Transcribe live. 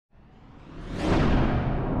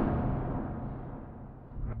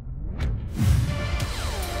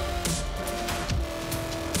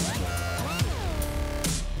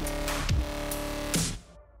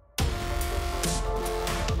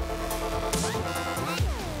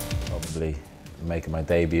actually making my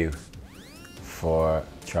debut for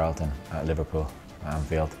Charlton at Liverpool, at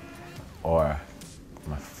Anfield, or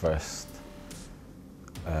my first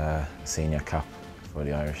senior cap for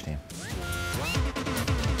the Irish team.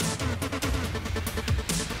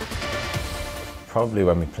 Probably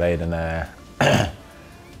when we played in a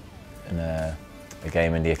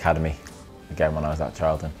game in the academy, again when I was at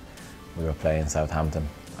Charlton. We were playing Southampton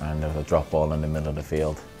and there was a drop ball in the middle of the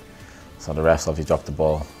field. So the refs obviously dropped the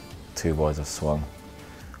ball, two boys have swung.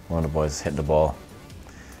 One of the boys hit the ball,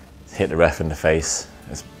 hit the ref in the face.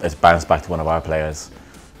 It's bounced back to one of our players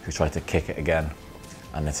who tried to kick it again,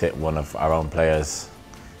 and it's hit one of our own players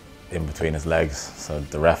in between his legs. So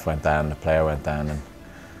the ref went down, the player went down, and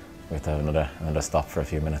we had to have another stop for a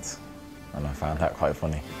few minutes. And I found that quite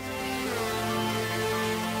funny.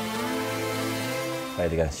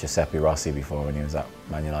 Played against Giuseppe Rossi before when he was at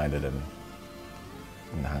Man United, and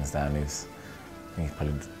hands down, I think he's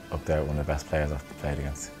probably up there with one of the best players I've played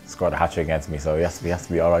against. He scored a hat-trick against me, so he has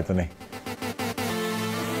to be all right, doesn't he?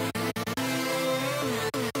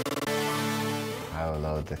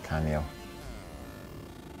 Paolo Di Canio.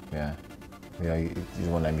 Yeah, you just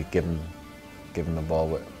won't let me give him the ball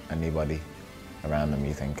with anybody around him.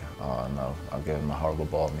 You think, oh no, I'll give him a horrible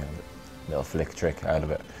ball, a little flick trick out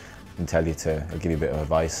of it. And I'll give you a bit of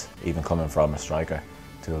advice, even coming from a striker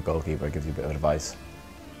to a goalkeeper, gives you a bit of advice.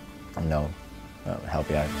 No, that'll help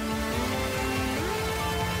you out.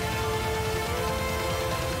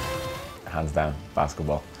 Hands down,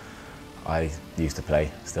 basketball. I used to play,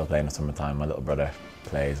 still play in the summertime. My little brother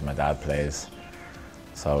plays, my dad plays.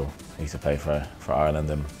 So I used to play for Ireland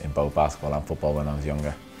in both basketball and football when I was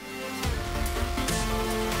younger.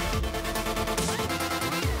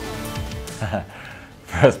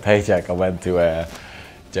 First paycheck, I went to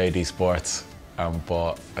JD Sports and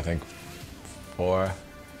bought, I think, four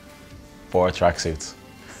tracksuits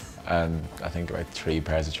and I think about 3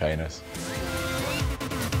 pairs of trainers.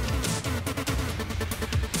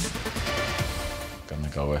 Gonna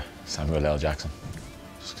go with Samuel L. Jackson,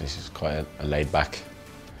 just because he's quite a laid-back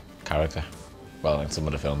character. Well, in some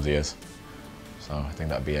of the films he is. So I think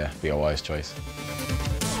that'd be a wise choice.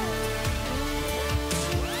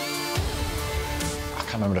 I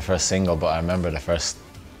can't remember the first single, but I remember the first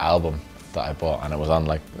album that I bought, and it was on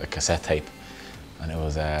like a cassette tape, and it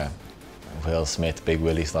was Will Smith, Big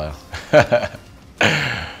Willie style.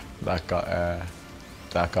 that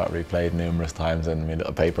got replayed numerous times in my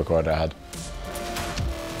little paper recorder I had.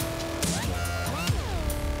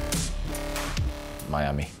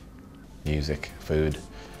 Miami. Music, food,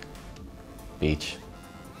 beach,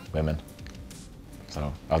 women.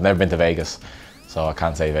 So I've never been to Vegas, so I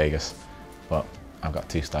can't say Vegas, but I've got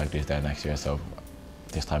 2 stag do's there next year, so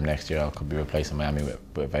this time next year I could be replacing Miami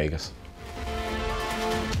with Vegas.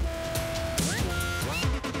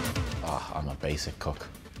 I'm a basic cook.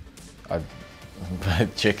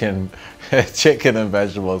 Chicken and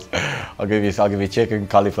vegetables. I'll give you chicken,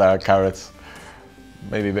 cauliflower, carrots,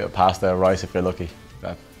 maybe a bit of pasta and rice if you're lucky.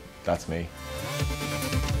 That's me.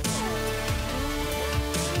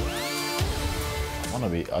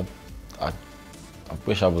 I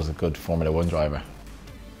wish I was a good Formula 1 driver.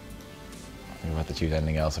 If I had to choose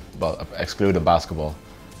anything else, but excluding basketball,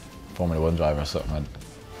 Formula 1 driver or something.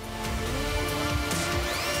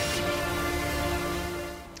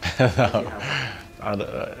 No,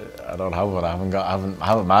 I don't have one. I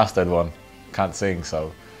haven't mastered one. Can't sing,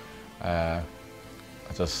 so I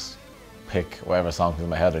just pick whatever song comes in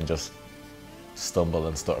my head and just stumble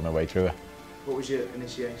and stutter my way through it. What was your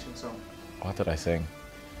initiation song? What did I sing?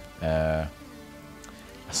 I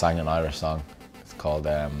sang an Irish song. It's called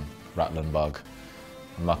Rattling Bog.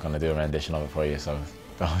 I'm not going to do a rendition of it for you, so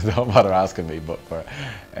don't bother asking me, but for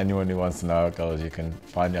anyone who wants to know how it goes, you can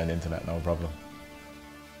find it on the internet, no problem.